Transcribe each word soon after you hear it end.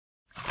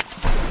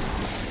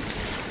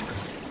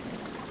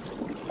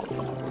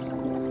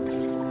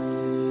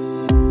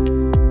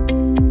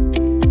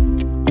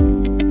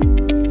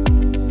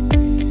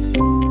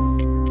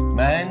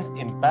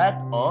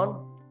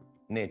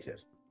nature.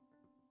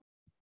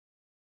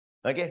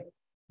 Okay.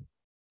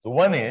 So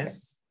one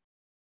is,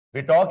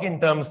 we talk in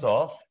terms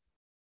of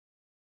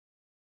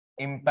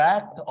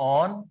impact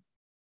on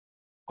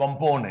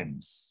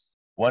components.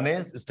 One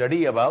is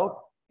study about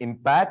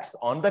impacts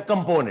on the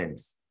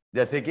components.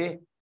 जैसे कि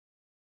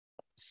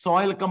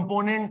soil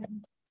component,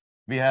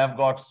 we have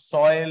got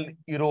soil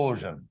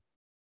erosion.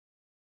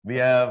 We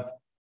have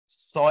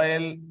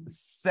soil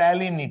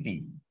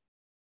salinity.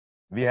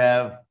 We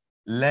have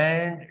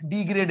land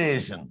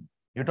degradation.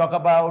 You talk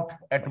about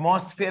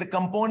atmosphere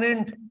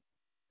component,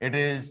 it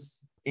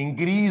is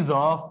increase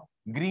of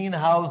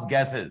greenhouse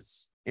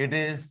gases. It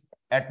is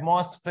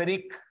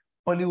atmospheric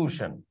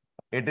pollution.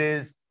 It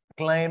is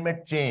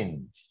climate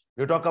change.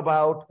 You talk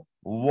about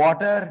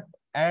water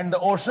and the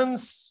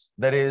oceans,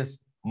 there is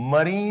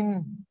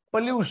marine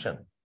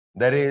pollution.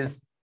 There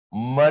is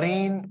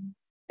marine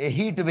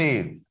heat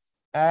wave.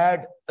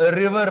 Add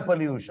river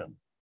pollution.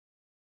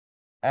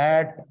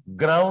 Add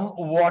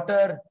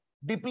groundwater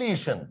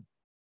depletion.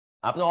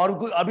 आपने और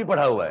कुछ अभी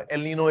पढ़ा हुआ है.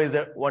 El Nino is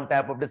one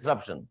type of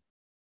disruption.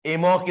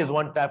 AMOC is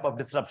one type of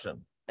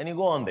disruption. And you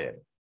go on there.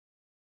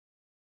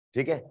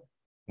 ठीक है?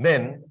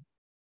 Then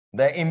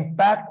the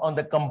impact on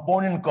the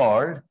component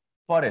called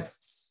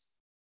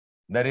forests.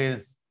 There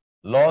is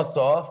loss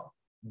of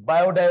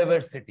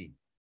biodiversity.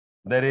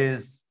 There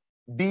is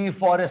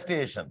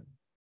deforestation.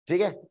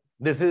 ठीक है?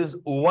 This is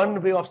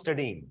one way of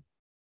studying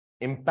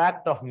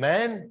impact of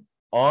man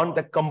on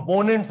the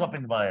components of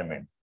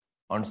environment,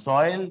 on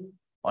soil,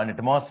 on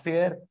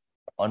atmosphere,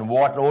 on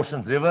water,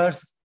 oceans,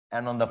 rivers,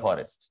 and on the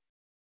forest.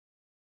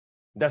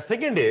 The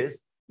second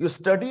is you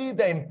study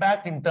the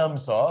impact in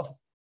terms of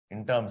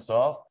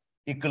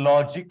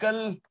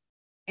ecological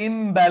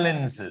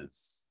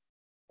imbalances.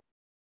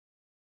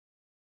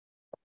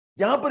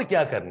 यहां पर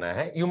क्या करना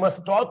है? You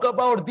must talk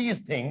about these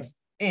things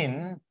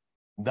in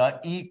the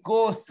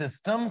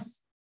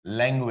ecosystems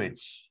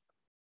language.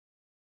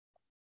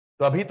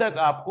 तो अभी तक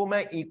आपको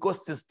मैं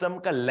इकोसिस्टम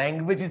का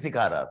लैंग्वेज ही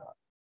सिखा रहा था.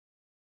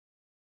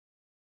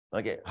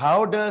 Okay,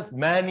 how does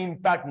man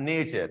impact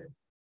nature?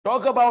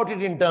 Talk about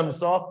it in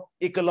terms of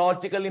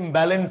ecological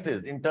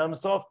imbalances, in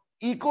terms of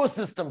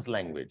ecosystems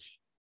language.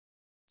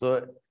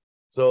 So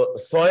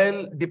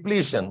soil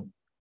depletion,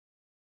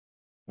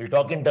 we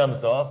talk in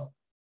terms of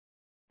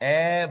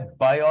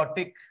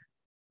abiotic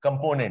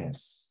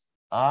components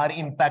are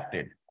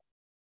impacted.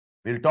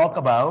 We'll talk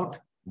about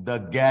the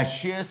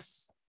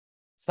gaseous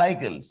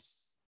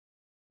cycles,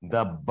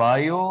 the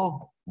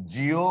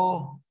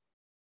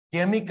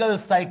bio-geochemical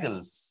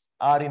cycles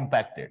are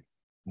impacted.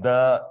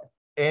 The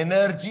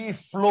energy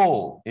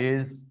flow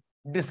is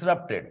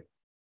disrupted.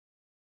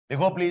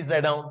 Dekho, please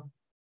write down.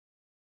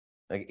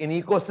 Like in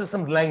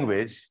ecosystems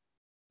language,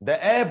 the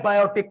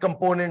abiotic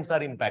components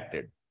are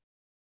impacted.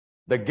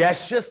 The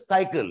gaseous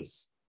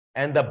cycles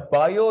and the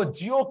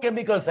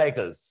bio-geochemical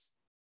cycles,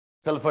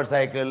 sulfur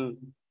cycle,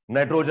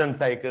 nitrogen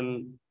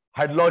cycle,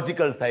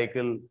 hydrological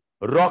cycle,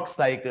 rock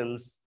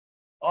cycles,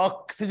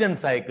 oxygen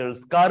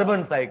cycles,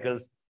 carbon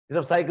cycles, these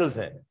are cycles.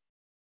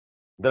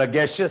 There are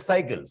gaseous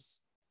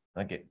cycles.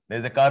 Okay,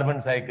 there's a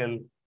carbon cycle,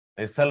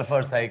 there's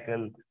sulfur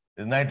cycle,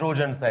 there's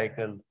nitrogen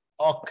cycle,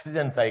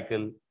 oxygen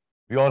cycle.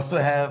 We also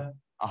have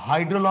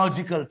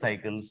hydrological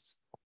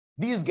cycles.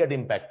 These get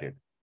impacted.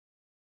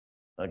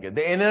 Okay,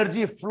 the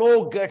energy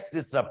flow gets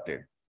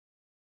disrupted.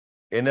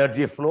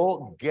 Energy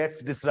flow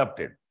gets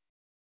disrupted.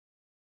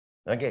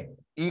 Okay,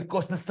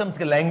 ecosystems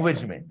के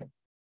language में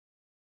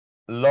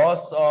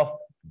loss of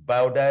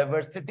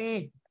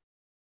biodiversity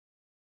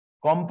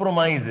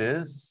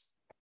compromises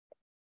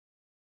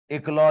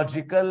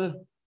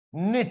ecological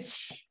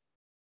niche.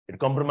 It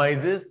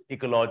compromises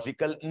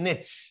ecological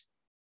niche.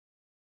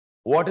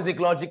 What is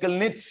ecological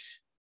niche?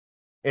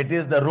 It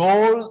is the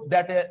role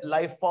that a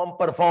life form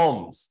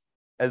performs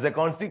as a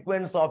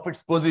consequence of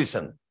its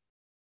position.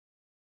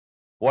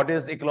 What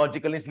is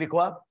ecological niche,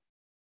 लिखवा?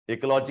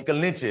 Ecological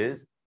niche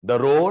is the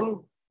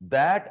role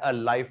that a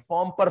life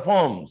form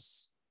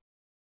performs.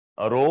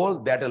 A role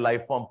that a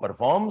life form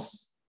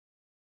performs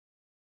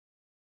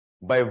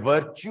by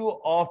virtue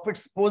of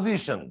its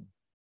position.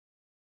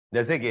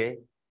 जैसे कि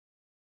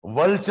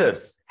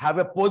vultures have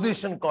a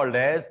position called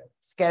as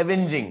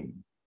scavenging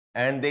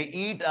and they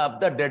eat up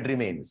the dead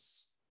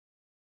remains.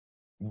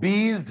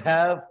 Bees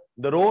have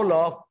the role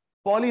of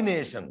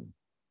pollination,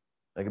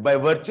 like by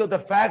virtue of the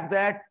fact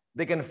that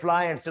they can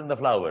fly and sit on the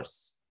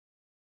flowers.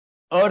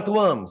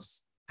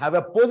 Earthworms have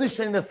a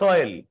position in the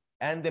soil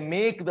and they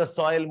make the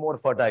soil more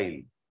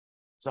fertile.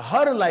 So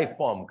her life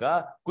form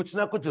का कुछ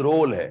ना कुछ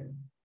role है.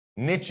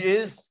 Niche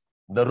is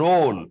the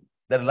role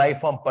that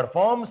life form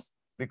performs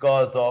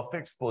because of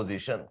its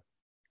position.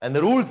 And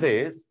the rule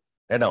says,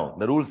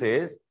 the rule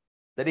says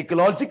that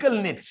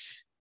ecological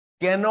niche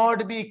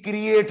cannot be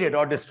created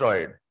or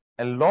destroyed.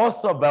 And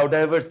loss of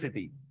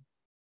biodiversity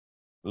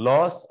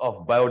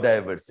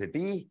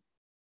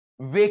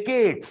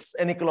vacates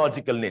an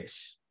ecological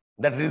niche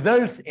that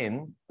results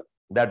in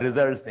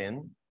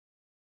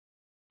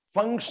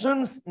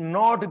functions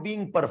not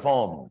being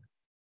performed.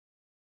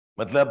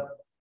 मतलब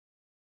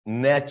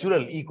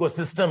natural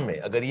ecosystem में,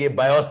 अगर ये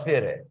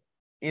biosphere है,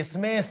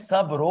 इसमें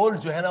सब role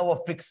जो है ना वो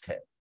फिक्स्ड है,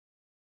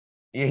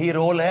 यही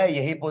रोल है,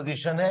 यही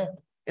पोजीशन है.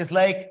 It's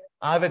like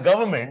I have a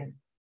government,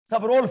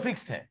 सब रोल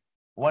फिक्स्ड है.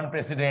 One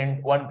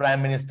president, one prime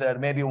minister,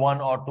 may be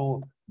one और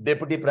to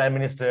deputy prime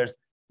ministers,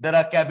 there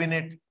are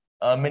cabinet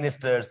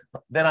ministers,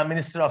 there are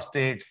minister of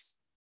states.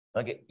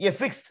 Okay, ये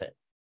fixed है.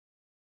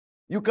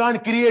 You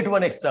can't create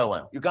one extra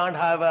one. You can't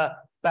have a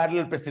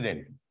parallel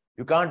president.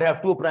 You can't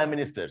have two prime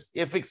ministers.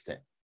 ये fixed है.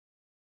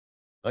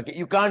 Okay,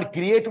 you can't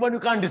create one, you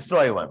can't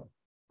destroy one.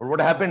 But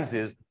what happens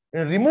is,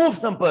 you remove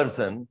some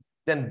person,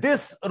 then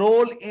this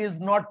role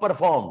is not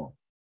performed.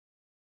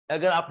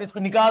 अगर आपने इसको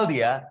निकाल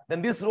दिया,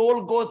 then this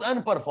role goes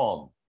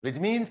unperformed, which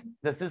means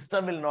the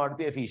system will not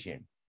be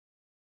efficient.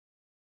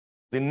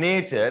 The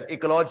nature,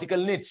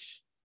 ecological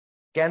niche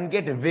can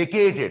get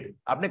vacated.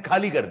 आपने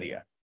खाली कर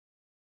दिया.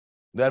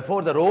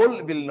 Therefore, the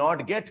role will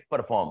not get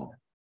performed.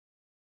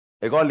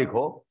 एक और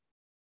लिखो,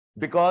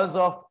 because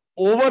of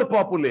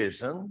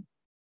overpopulation,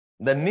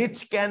 the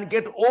niche can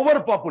get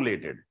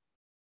overpopulated.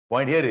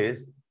 Point here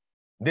is,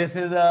 this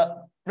is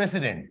a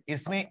president.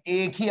 इसमें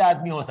एक ही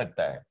आदमी हो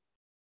सकता है.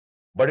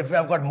 But if you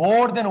have got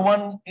more than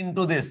one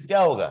into this, क्या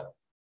होगा?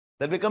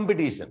 There will be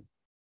competition.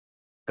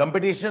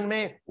 Competition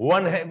में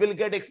one will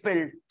get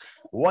expelled.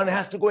 One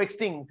has to go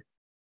extinct.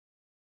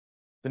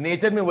 तो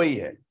nature में वही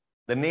है.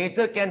 The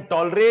nature can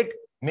tolerate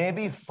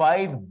maybe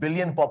 5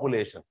 billion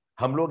population.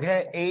 हम लोग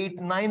हैं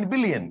 8-9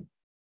 billion.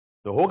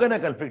 तो होगा ना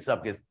conflicts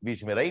आपके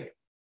बीच में, right?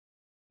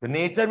 तो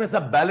nature में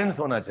सब balance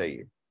होना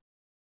चाहिए.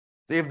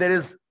 So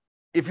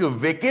if you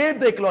vacate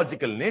the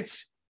ecological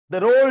niche,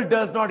 the role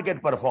does not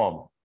get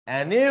performed.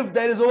 And if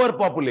there is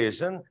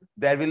overpopulation,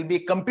 there will be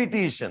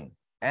competition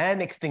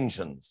and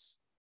extinctions.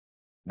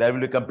 There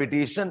will be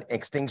competition,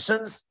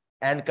 extinctions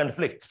and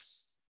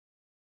conflicts.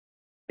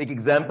 एक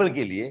example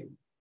के लिए,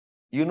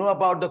 you know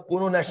about the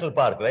Kuno National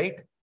Park, right?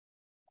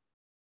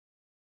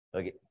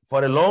 Okay.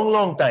 For a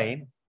long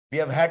time, we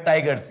have had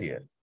tigers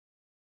here.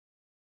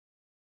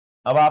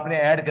 अब आपने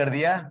add कर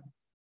दिया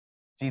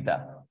चीता.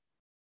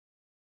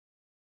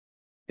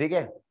 ठीक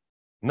है?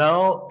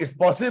 Now it's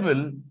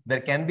possible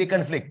there can be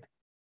conflict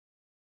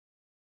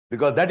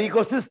because that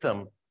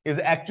ecosystem is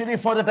actually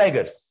for the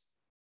tigers.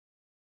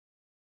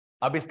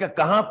 अब इसका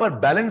कहां पर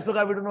balance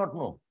होगा, we do not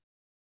know.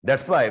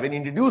 That's why when you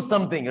introduce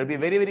something, you'll be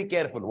very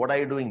careful. What are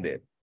you doing there?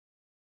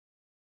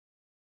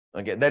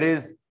 Okay, there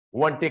is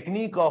one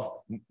technique of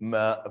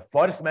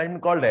forest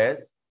management called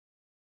as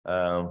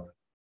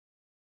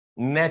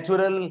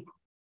natural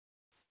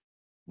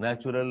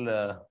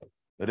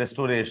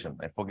restoration.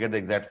 I forget the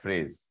exact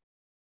phrase.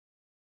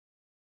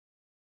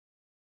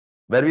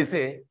 Where we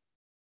say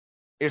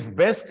it's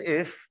best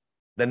if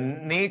the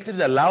nature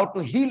is allowed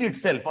to heal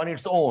itself on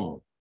its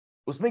own.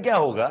 उसमें क्या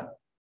होगा?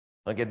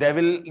 Okay, there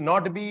will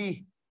not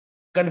be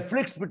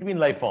conflicts between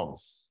life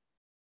forms.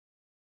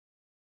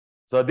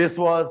 So this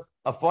was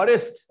a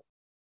forest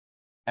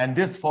and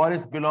this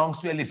forest belongs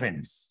to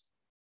elephants.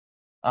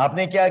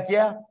 आपने क्या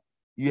किया?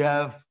 You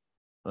have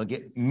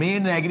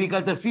main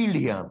agriculture field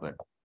यहाँ पर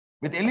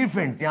with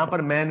elephants. यहाँ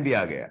पर man भी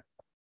आ गया.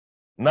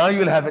 Now you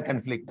will have a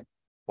conflict.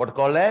 What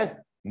called as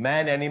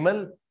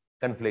man-animal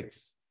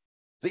conflicts.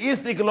 So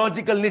इस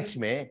ecological niche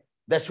में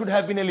there should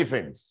have been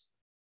elephants.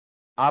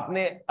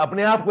 आपने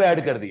अपने आप को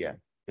ऐड कर दिया.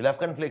 You'll have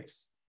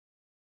conflicts.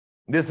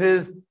 This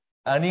is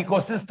an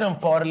ecosystem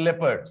for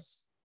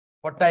leopards,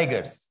 for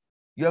tigers.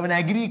 You have an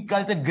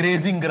agriculture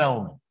grazing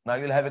ground. Now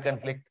you'll have a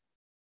conflict.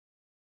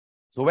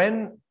 So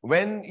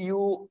when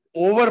you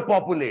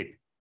overpopulate,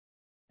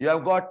 you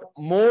have got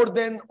more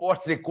than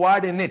what's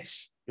required in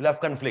niche, you'll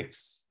have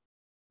conflicts.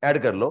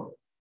 Add kar lo.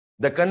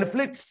 The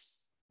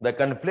conflicts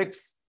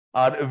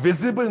are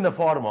visible in the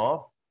form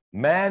of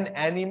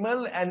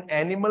man-animal and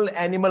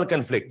animal-animal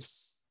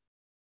conflicts.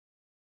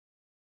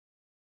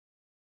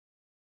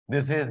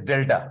 This is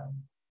delta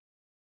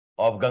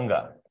of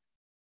Ganga.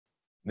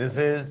 This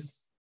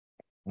is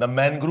the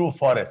mangrove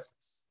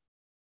forests.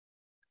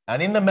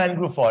 And in the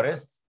mangrove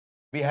forests,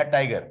 we had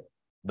tiger,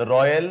 the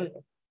Royal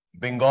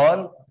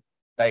Bengal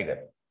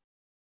tiger.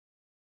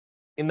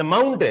 In the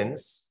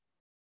mountains,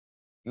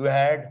 you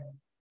had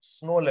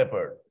snow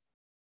leopard.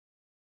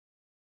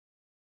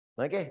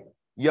 Okay,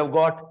 you have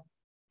got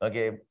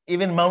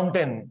even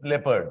mountain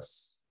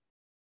leopards.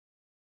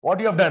 What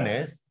you have done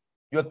is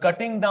you are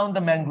cutting down the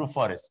mangrove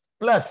forest.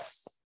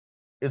 Plus,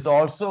 is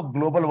also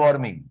global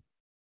warming.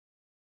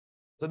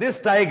 So this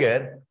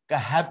tiger का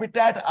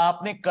habitat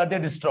आपने कर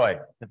दिया destroy.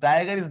 The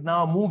tiger is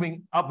now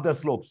moving up the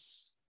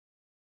slopes.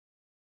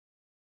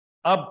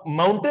 अब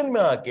mountain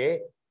में आके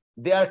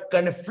they are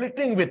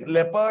conflicting with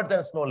leopards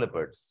and snow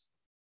leopards.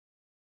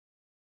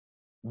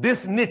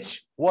 This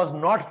niche was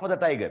not for the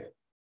tiger,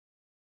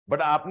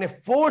 but आपने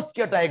force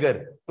किया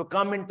tiger to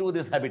come into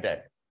this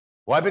habitat.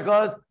 Why?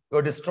 Because you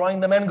are destroying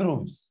the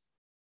mangroves.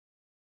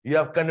 You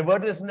have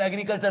converted this into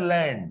agricultural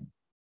land.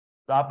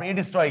 So आपने ये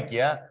destroy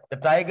किया. The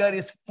tiger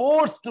is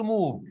forced to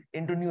move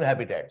into new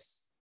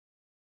habitats.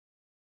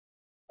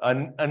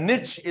 A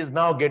niche is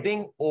now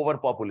getting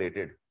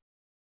overpopulated.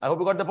 I hope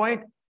you got the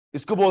point.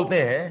 इसको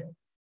बोलते हैं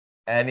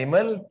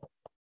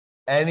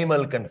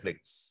animal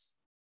conflicts.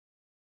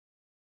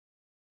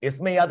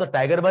 इसमें या तो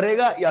tiger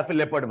मरेगा या फिर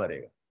लेपर्ड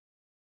मरेगा।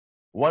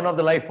 One of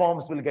the life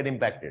forms will get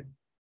impacted,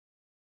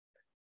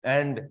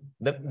 and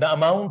the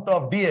amount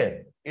of deer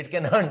it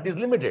can hunt is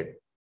limited.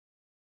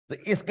 तो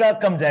इसका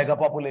कम जाएगा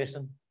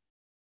population.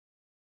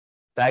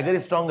 Tiger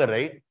is stronger,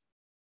 right?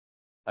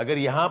 अगर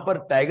यहां पर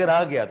टाइगर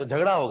आ गया तो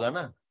झगड़ा होगा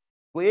ना,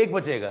 कोई एक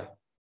बचेगा,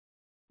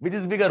 which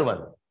is bigger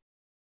one.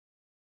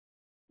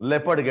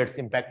 Leopard gets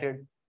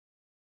impacted.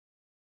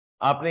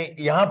 आपने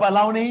यहां पर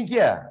अलाउ नहीं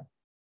किया,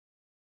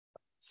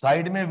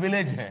 साइड में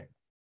विलेज है,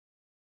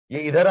 ये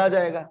इधर आ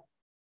जाएगा।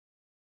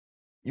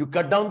 You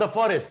cut down the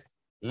forest,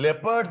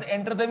 leopards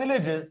enter the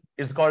villages.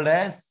 It's called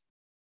as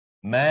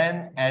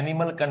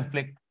man-animal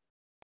conflict.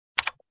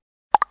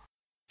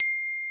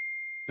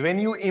 So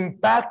when you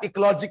impact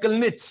ecological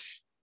niche,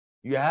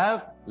 you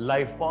have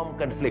life form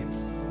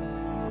conflicts.